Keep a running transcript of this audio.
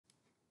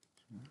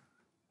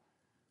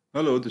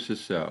Hello, this is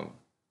Sal.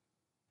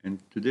 In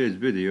today's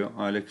video,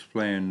 I'll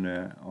explain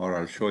or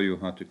I'll show you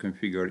how to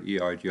configure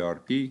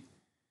EIGRP.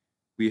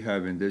 We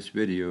have in this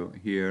video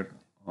here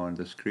on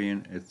the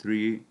screen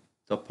three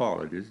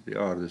topologies. They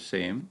are the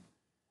same.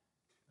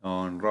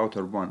 On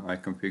router 1, I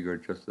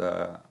configured just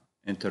the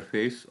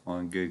interface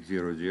on gig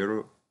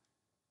 000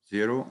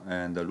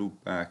 and the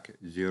loopback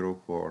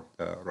 0 for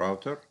the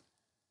router.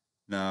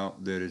 Now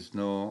there is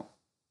no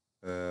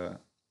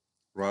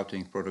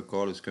routing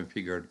protocol is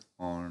configured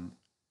on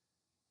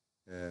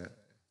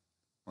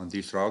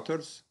these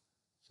routers.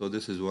 So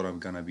this is what I'm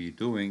going to be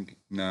doing.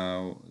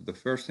 Now, the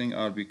first thing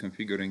I'll be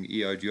configuring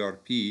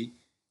EIGRP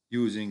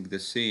using the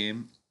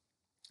same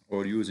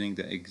or using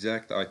the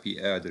exact IP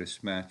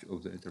address match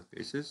of the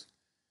interfaces.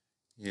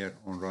 Here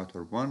on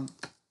router 1,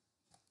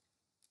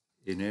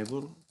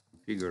 enable,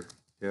 configure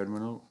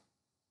terminal,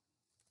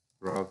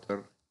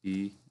 router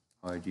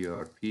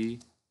EIGRP,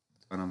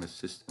 autonomous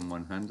system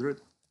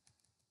 100,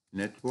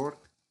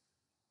 network.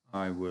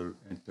 I will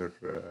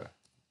enter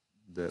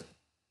the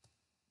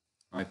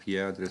IP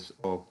address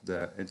of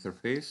the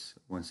interface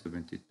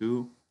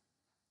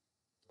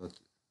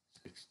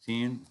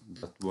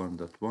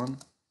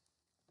 172.16.1.1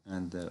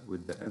 and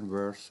with the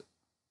inverse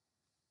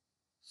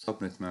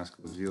subnet mask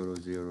of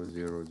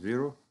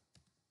 0000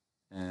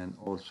 and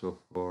also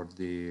for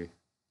the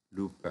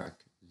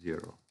loopback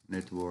 0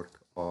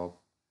 network of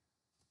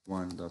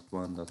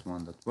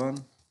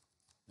 1.1.1.1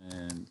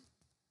 and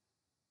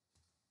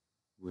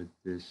with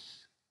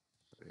this,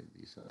 sorry,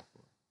 these are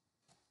for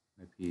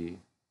IP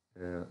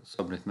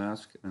subnet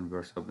mask and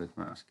inverse subnet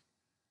mask.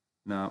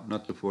 Now,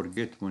 not to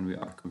forget when we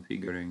are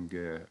configuring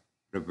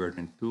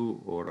version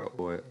 2 or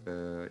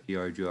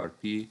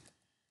EIGRP,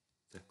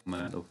 the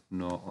command of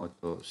no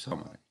auto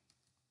summary.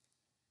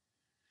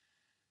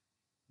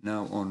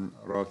 Now on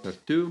router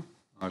 2,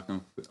 I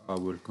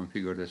will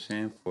configure the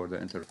same for the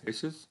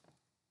interfaces.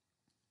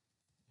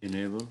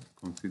 Enable,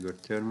 configure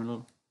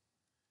terminal,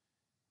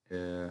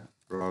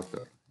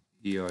 router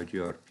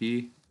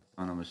EIGRP,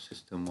 autonomous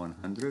system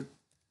 100,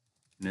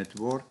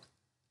 network,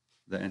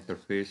 the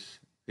interface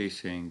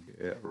facing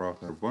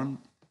router 1,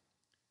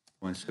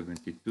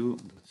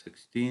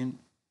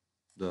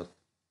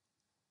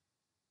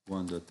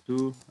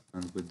 172.16.1.2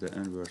 and with the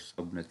inverse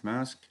subnet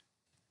mask.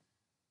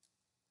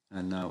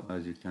 And now,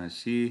 as you can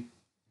see,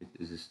 it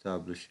is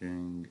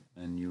establishing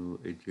a new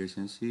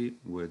adjacency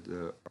with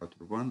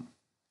router 1.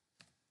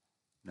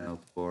 Now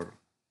for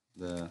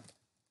the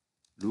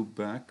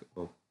loopback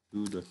of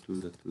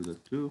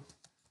 2.2.2.2,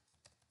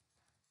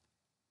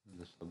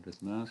 the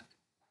subnet mask,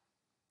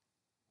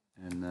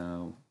 and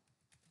now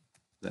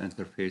the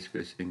interface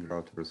facing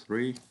router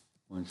 3,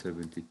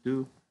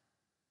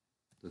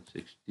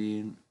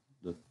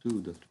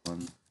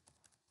 172.16.2.1,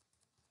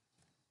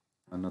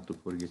 and not to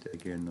forget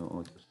again no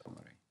auto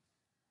summary.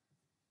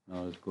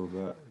 Now let's go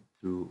back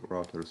to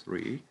router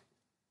 3,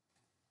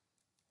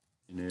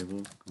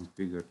 enable,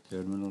 configure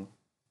terminal,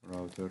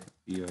 router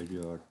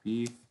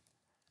EIGRP,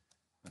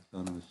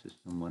 autonomous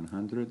system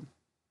 100,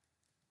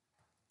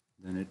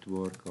 the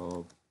network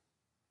of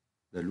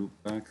the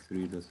loopback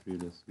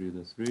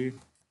 3.3.3.3,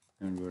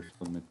 inverse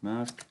subnet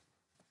mask,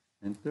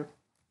 enter.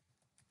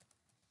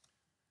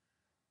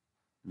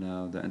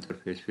 Now the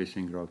interface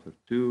facing router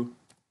 2,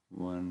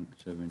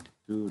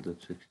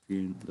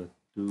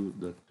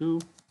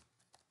 172.16.2.2,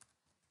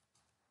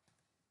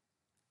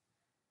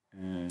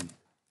 and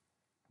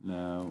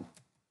now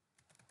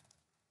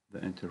the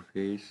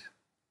interface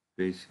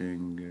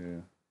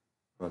facing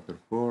router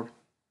 4,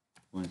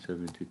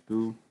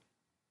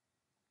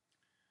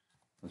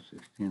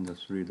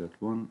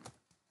 172.16.3.1,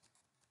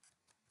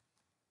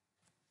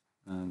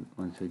 and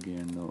once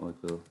again no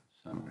auto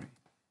summary.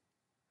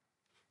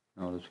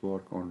 Now let's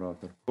work on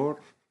router 4.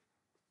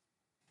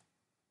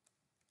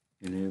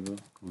 Enable,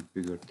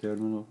 configure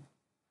terminal,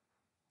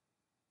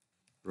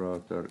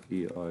 router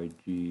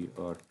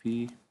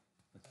EIGRP,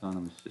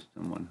 autonomous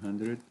system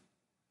 100.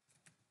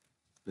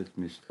 Let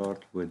me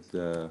start with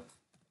the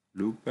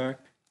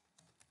loopback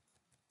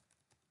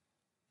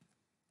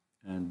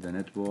and the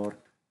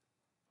network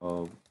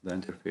of the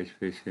interface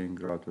facing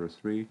router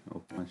 3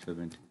 of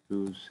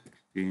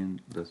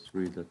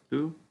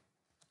 172.16.3.2,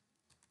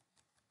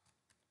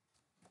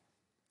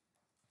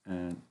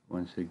 and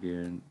once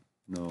again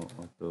no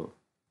auto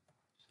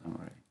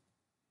summary.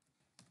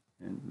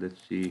 And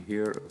let's see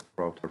here if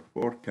router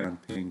 4 can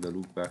ping the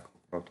loopback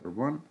of router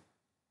 1.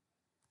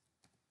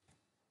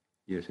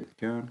 Yes, it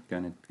can.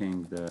 Can it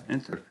ping the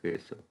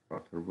interface of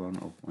router 1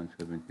 of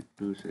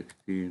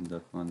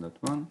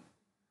 172.16.1.1?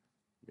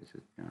 Yes,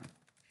 it can.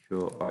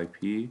 Show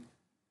IP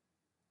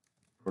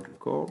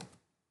protocol.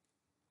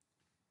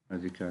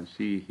 As you can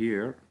see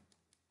here,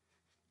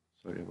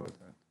 sorry about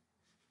that.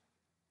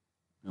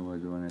 I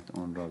was doing it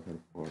on router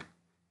 4.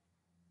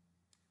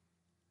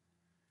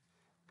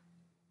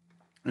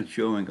 It's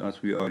showing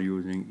us we are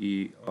using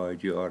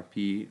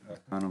EIGRP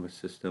autonomous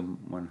system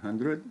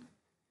 100,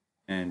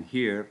 and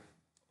here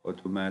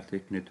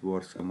automatic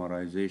network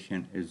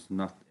summarization is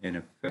not in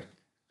effect,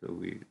 so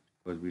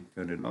because we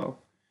turn it off.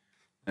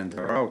 And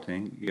the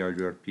routing,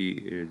 EIGRP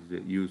is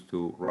used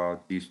to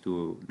route these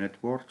two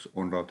networks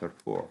on router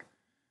 4,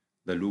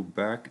 the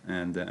loopback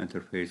and the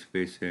interface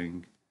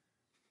facing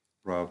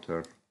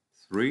router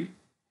 3.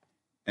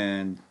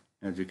 And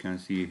as you can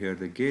see here,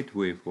 the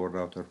gateway for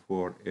router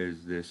 4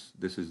 is this.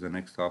 This is the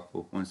next hop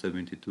of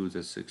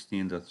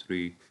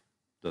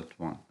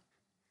 172.16.3.1.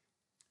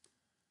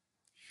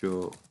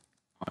 Show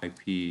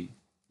IP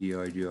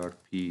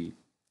EIGRP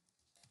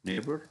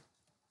neighbor,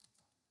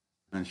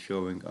 and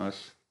showing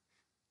us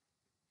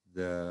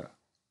the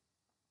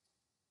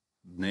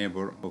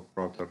neighbor of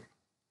router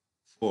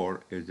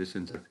 4 is this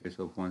interface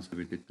of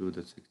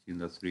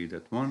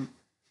 172.16.3.1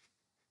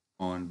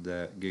 on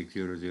the gig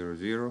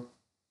 000,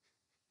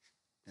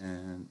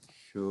 and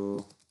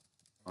show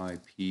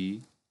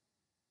IP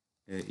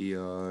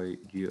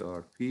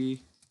EIGRP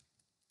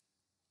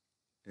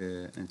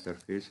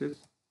interfaces,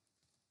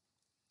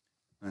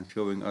 and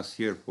showing us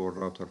here for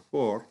router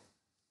 4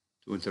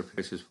 two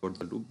interfaces for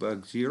the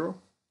loopback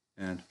 0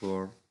 and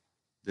for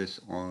this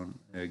on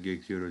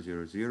gig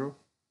 000.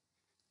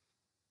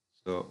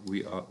 So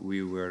we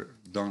were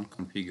done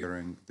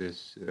configuring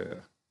this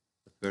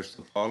first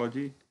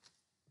topology.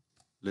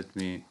 Let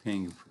me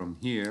ping from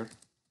here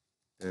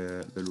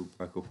the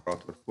loopback of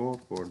router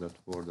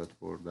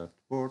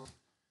 4.4.4.4,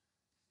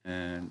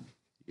 and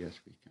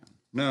yes, we can.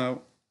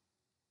 Now,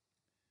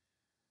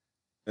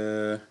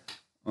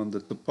 on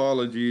the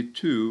topology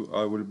 2,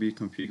 I will be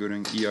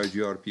configuring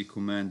EIGRP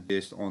command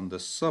based on the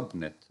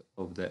subnet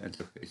of the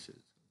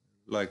interfaces,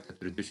 like the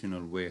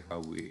traditional way how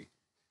we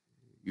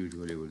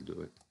usually will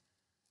do it.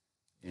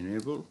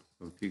 Enable,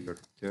 configure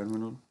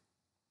terminal,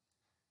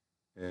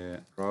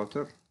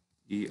 router,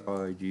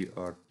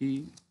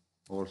 EIGRP,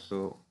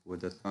 also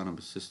with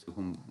autonomous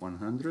system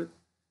 100,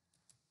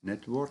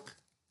 network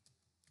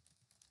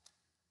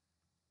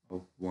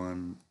of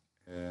 1.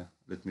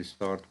 Let me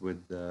start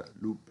with the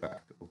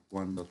loopback of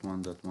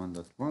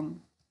 1.1.1.1.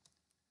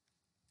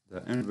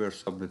 The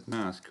inverse subnet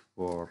mask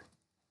for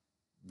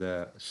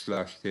the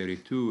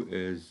 /32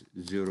 is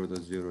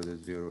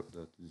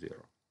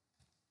 0.0.0.0.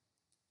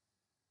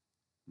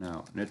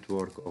 Now,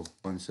 network of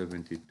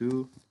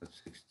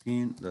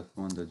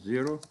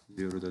 172.16.1.0,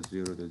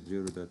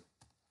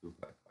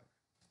 0.0.0.255.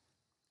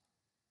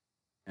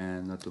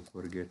 And not to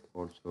forget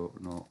also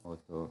no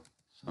auto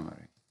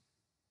summary.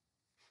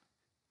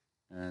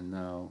 And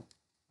now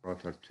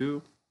router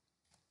 2,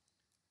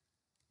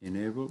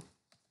 enable,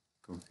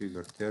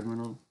 configure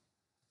terminal,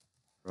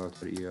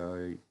 router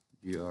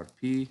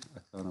EIGRP,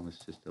 autonomous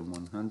system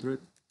 100.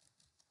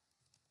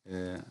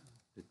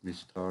 Let me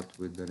start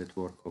with the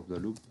network of the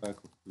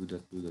loopback of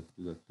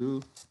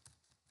 2.2.2.2,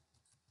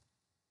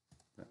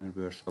 the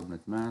inverse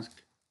subnet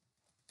mask.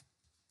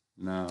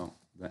 Now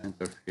the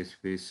interface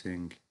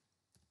facing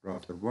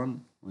router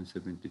 1,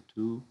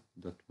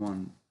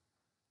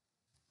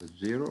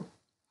 172.1.0,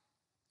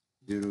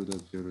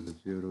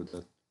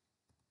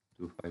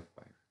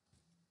 0.0.0.255.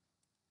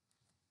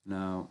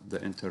 Now the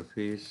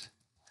interface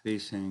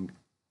facing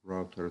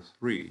router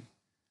 3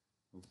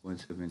 of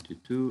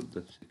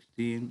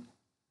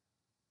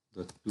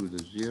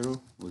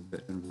 172.16.2.0 with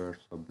the inverse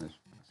subnet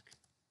mask.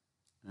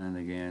 And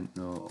again,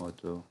 no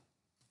auto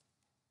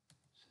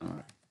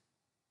summary.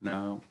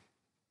 Now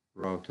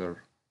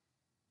router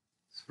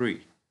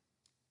 3.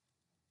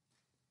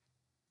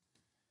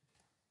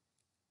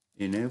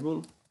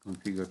 Enable,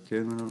 configure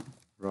terminal,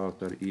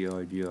 router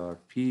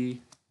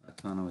EIGRP,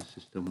 autonomous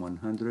system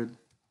 100.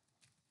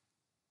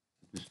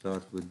 We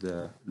start with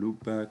the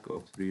loopback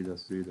of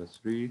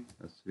 3.3.3,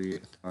 3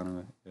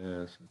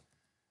 autonomous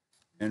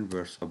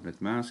inverse subnet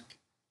mask.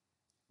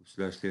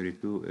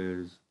 /32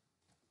 is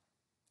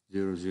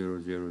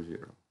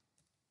 0.0.0.0.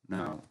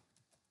 Now,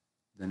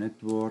 the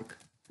network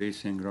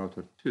facing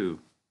router 2,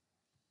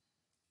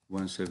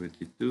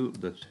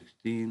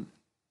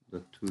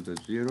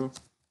 172.16.2.0.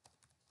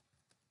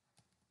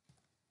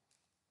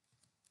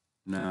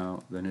 Now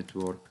the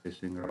network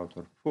facing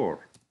router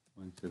 4,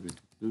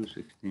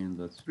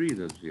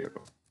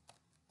 172.16.3.0,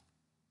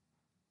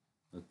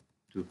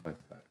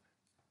 255.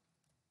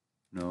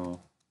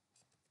 No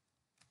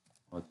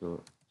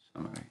auto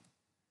summary.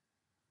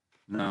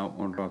 Now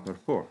on router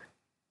 4,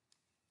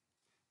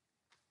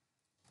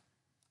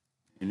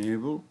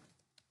 enable,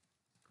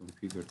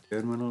 configure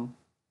terminal,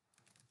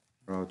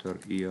 router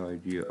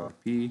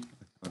EIGRP,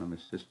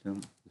 autonomous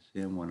system, the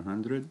same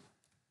 100.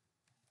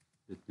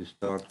 Let me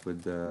start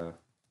with the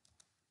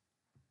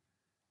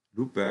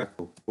loopback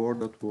of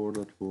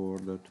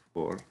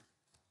 4.4.4.4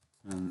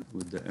 and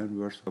with the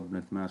inverse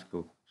subnet mask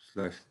of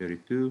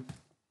 /32.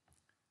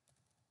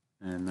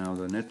 And now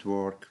the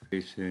network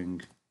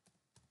facing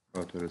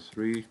router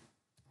 3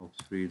 of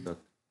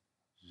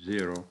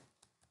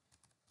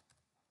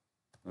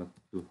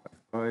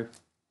 3.0.255,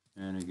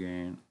 and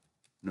again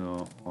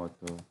no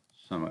auto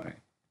summary.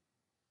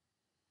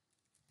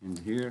 And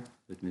here,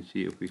 let me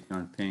see if we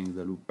can ping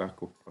the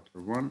loopback of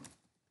router 1.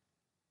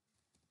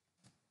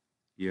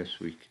 Yes,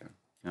 we can.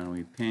 Can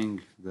we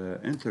ping the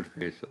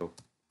interface of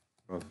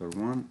router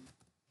 1?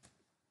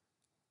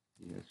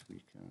 Yes,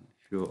 we can.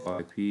 show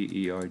IP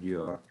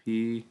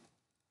EIGRP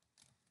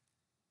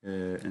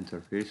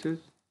interfaces.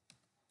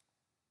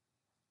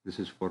 This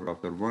is for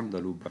router 1,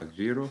 the loopback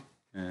 0,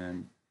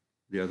 and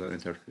the other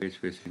interface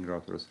facing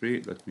router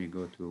 3. Let me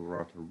go to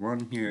router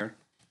 1 here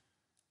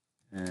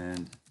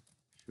and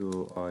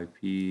show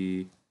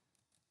IP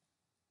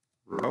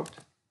route.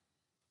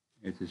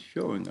 It is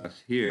showing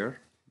us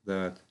here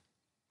that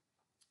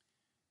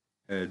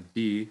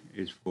D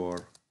is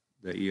for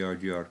the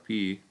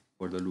EIGRP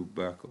for the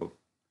loopback of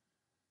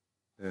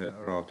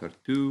router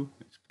 2.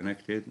 It's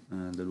connected,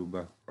 and the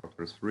loopback of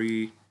router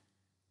 3,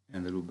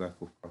 and the loopback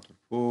of router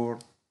 4.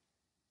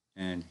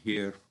 And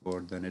here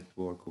for the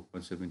network of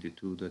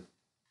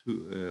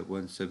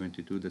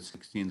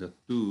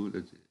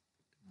 172.16.2,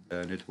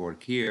 the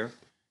network here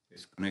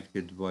is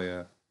connected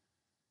via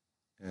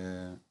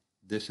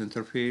this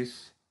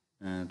interface,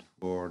 and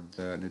for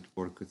the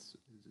network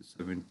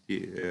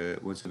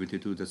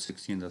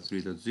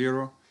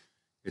 172.16.3.0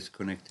 is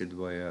connected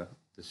via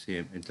the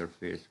same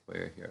interface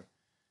via here.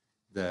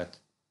 That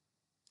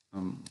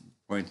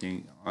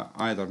pointing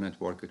either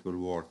network, it will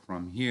work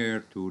from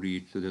here to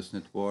reach to this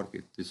network.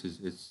 This is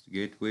its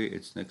gateway,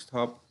 its next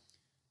hop,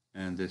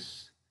 and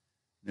this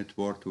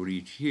network to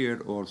reach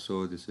here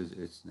also, this is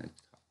its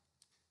next hop.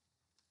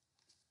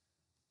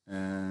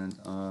 And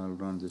I'll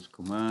run this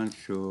command,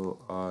 show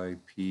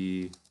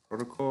IP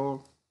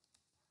protocol,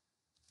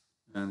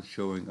 and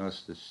showing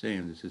us the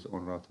same. This is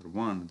on router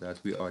 1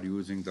 that we are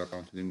using the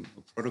routing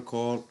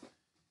protocol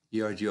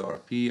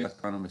EIGRP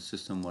Autonomous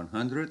System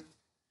 100.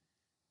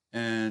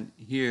 And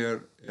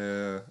here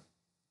the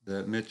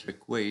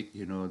metric weight,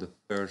 the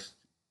first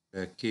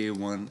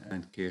K1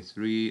 and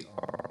K3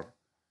 are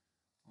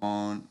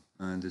on,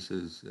 and this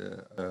is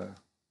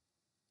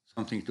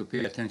something to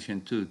pay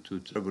attention to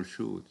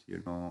troubleshoot,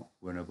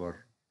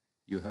 whenever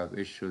you have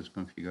issues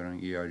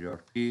configuring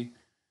EIGRP.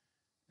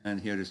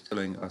 And here is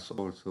telling us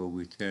also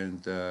we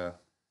turn the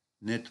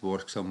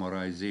network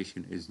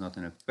summarization is not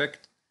in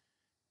effect,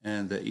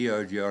 and the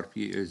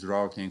EIGRP is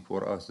routing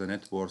for us the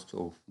networks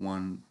of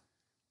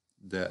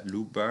the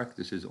loopback.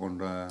 This is on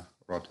the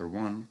router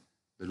 1,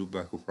 the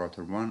loopback of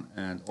router 1,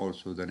 and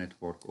also the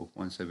network of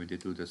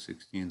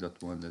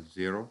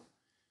 172.16.1.0.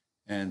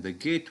 And the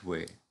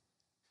gateway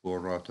for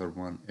router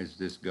 1 is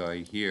this guy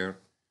here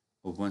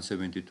of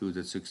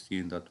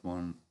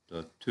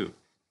 172.16.1.2.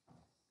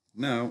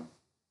 Now,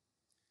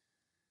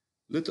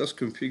 let us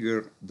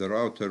configure the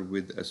router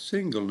with a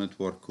single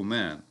network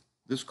command.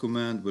 This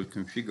command will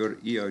configure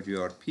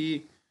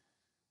EIGRP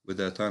with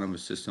the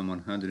Autonomous System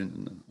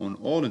 100 on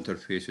all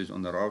interfaces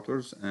on the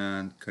routers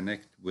and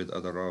connect with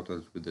other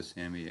routers with the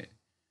same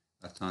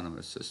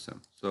autonomous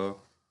system.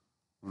 So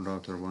on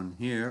router 1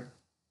 here,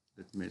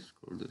 let me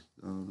scroll this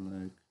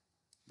down like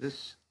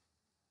this.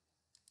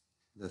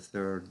 The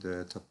third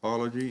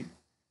topology,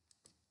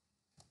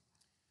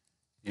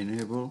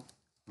 enable,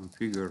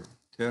 configure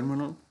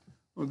terminal.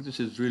 Look, this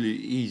is really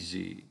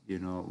easy,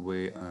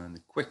 way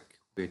and quick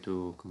way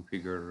to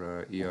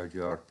configure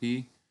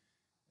EIGRP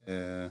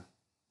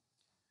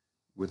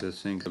with a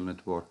single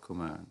network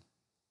command.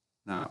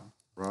 Now,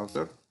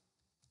 router,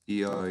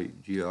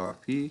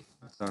 EIGRP,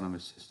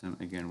 Autonomous System,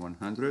 again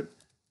 100.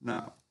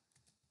 Now,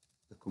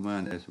 the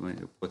command is when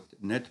you put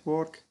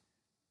network,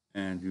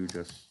 and you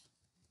just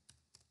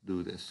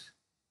do this,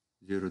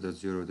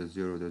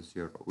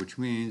 0.0.0.0, which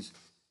means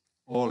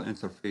all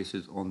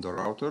interfaces on the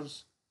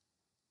routers,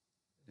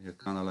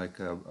 kind of like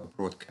a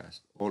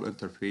broadcast. All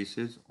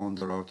interfaces on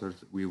the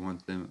routers, we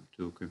want them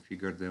to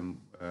configure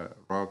them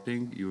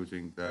routing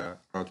using the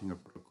routing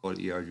protocol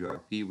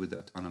EIGRP with the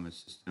Autonomous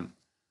System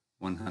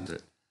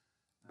 100.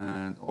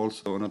 And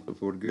also not to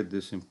forget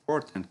this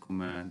important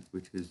command,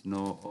 which is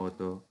no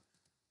auto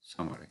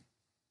summary.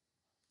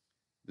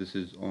 This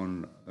is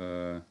on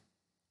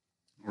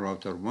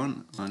router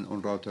 1, and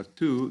on router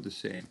 2 the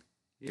same.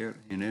 Here,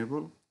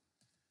 enable,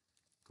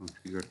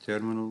 configure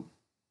terminal,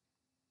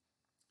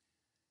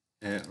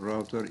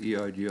 router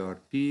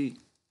EIGRP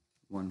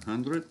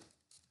 100,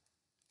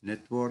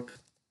 network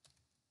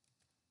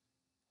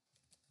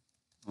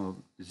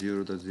of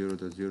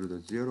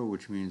 0.0.0.0,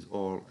 which means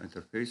all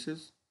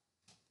interfaces.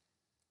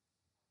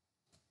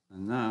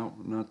 And now,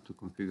 not to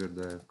configure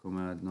the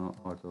command no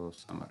auto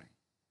summary.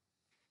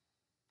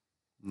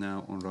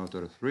 Now on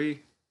router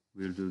 3,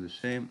 we'll do the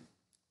same.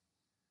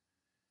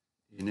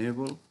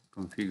 Enable,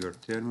 configure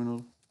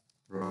terminal,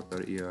 router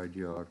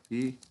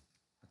EIGRP,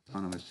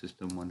 Autonomous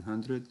System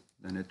 100,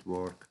 the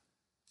network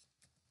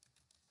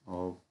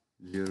of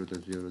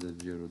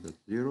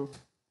 0.0.0.0,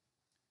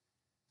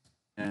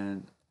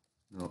 and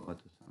no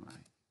auto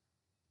summary.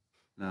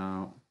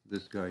 Now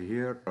this guy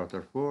here,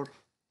 router 4,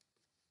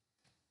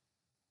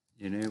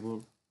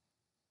 enable,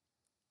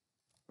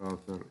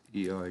 router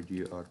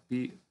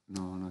EIGRP,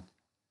 no, not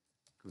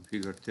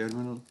configure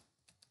terminal,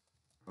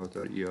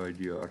 router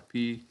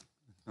EIGRP,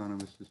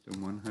 Autonomous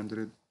System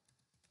 100,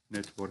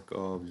 network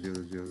of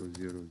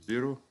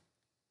 0.0.0.0,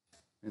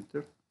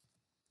 enter,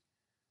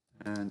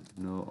 and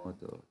no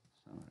auto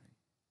summary.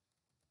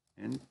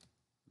 And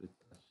let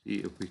us see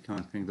if we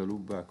can ping the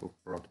loopback of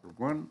router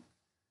 1.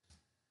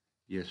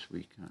 Yes,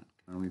 we can.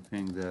 Can we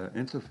ping the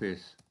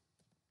interface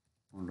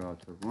on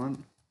router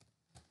 1?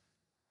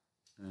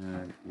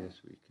 And yes,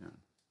 we can.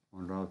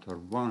 On router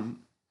 1,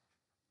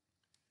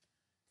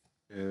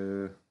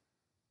 I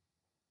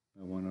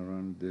want to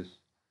run this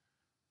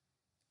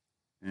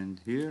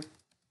and here,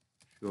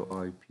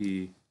 show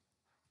IP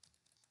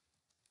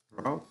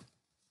route.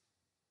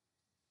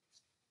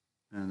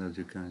 And as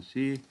you can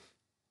see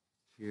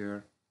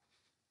here,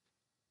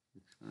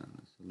 expand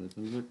this a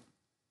little bit.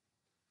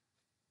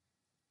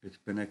 It's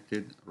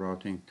connected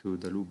routing to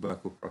the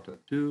loopback of router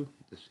 2,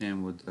 the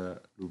same with the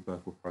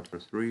loopback of router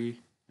 3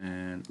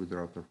 and with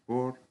router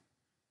 4.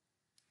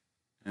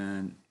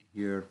 And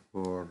here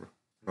for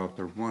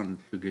router 1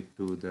 to get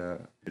to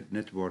the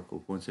network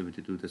of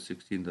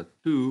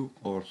 172.16.2,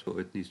 also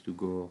it needs to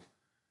go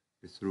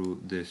through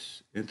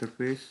this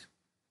interface,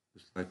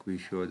 just like we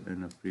showed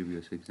in a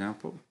previous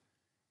example.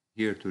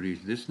 Here to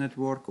reach this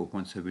network of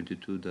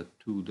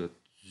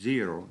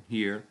 172.2.0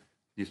 here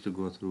needs to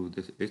go through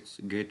this its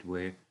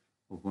gateway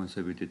of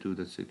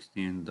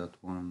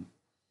 172.16.1,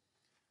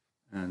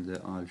 and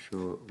I'll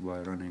show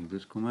by running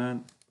this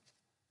command,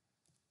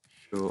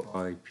 show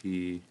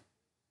IP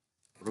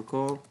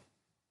protocol,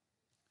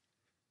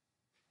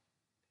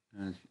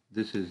 and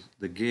this is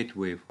the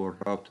gateway for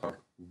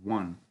router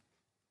 1.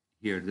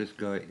 Here this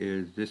guy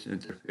is this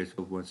interface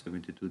of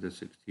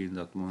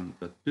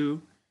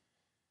 172.16.1.2,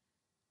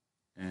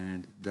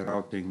 and the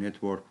routing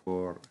network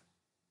for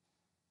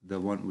the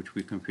one which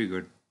we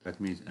configured, that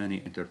means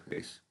any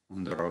interface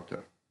on the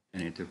router.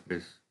 Any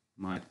interface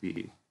might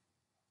be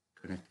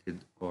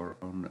connected or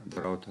on the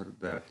router,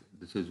 that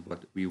this is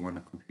what we want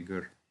to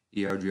configure,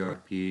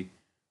 EIGRP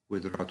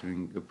with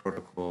routing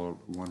protocol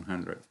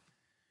 100.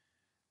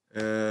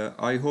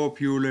 I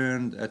hope you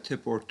learned a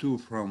tip or two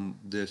from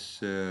this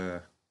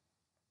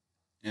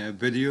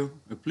video.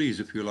 Please,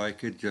 if you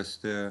like it,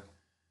 just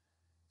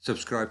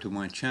subscribe to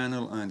my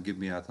channel and give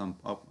me a thumb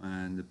up,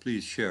 and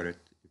please share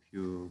it if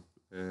you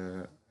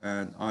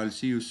and I'll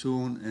see you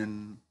soon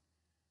in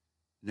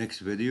next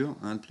video.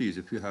 And please,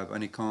 if you have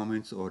any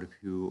comments or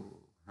if you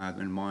have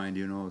in mind,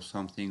 you know,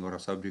 something or a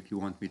subject you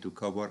want me to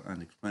cover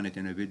and explain it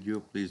in a video,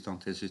 please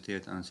don't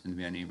hesitate and send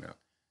me an email.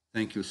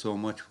 Thank you so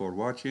much for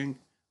watching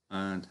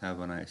and have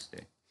a nice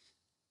day.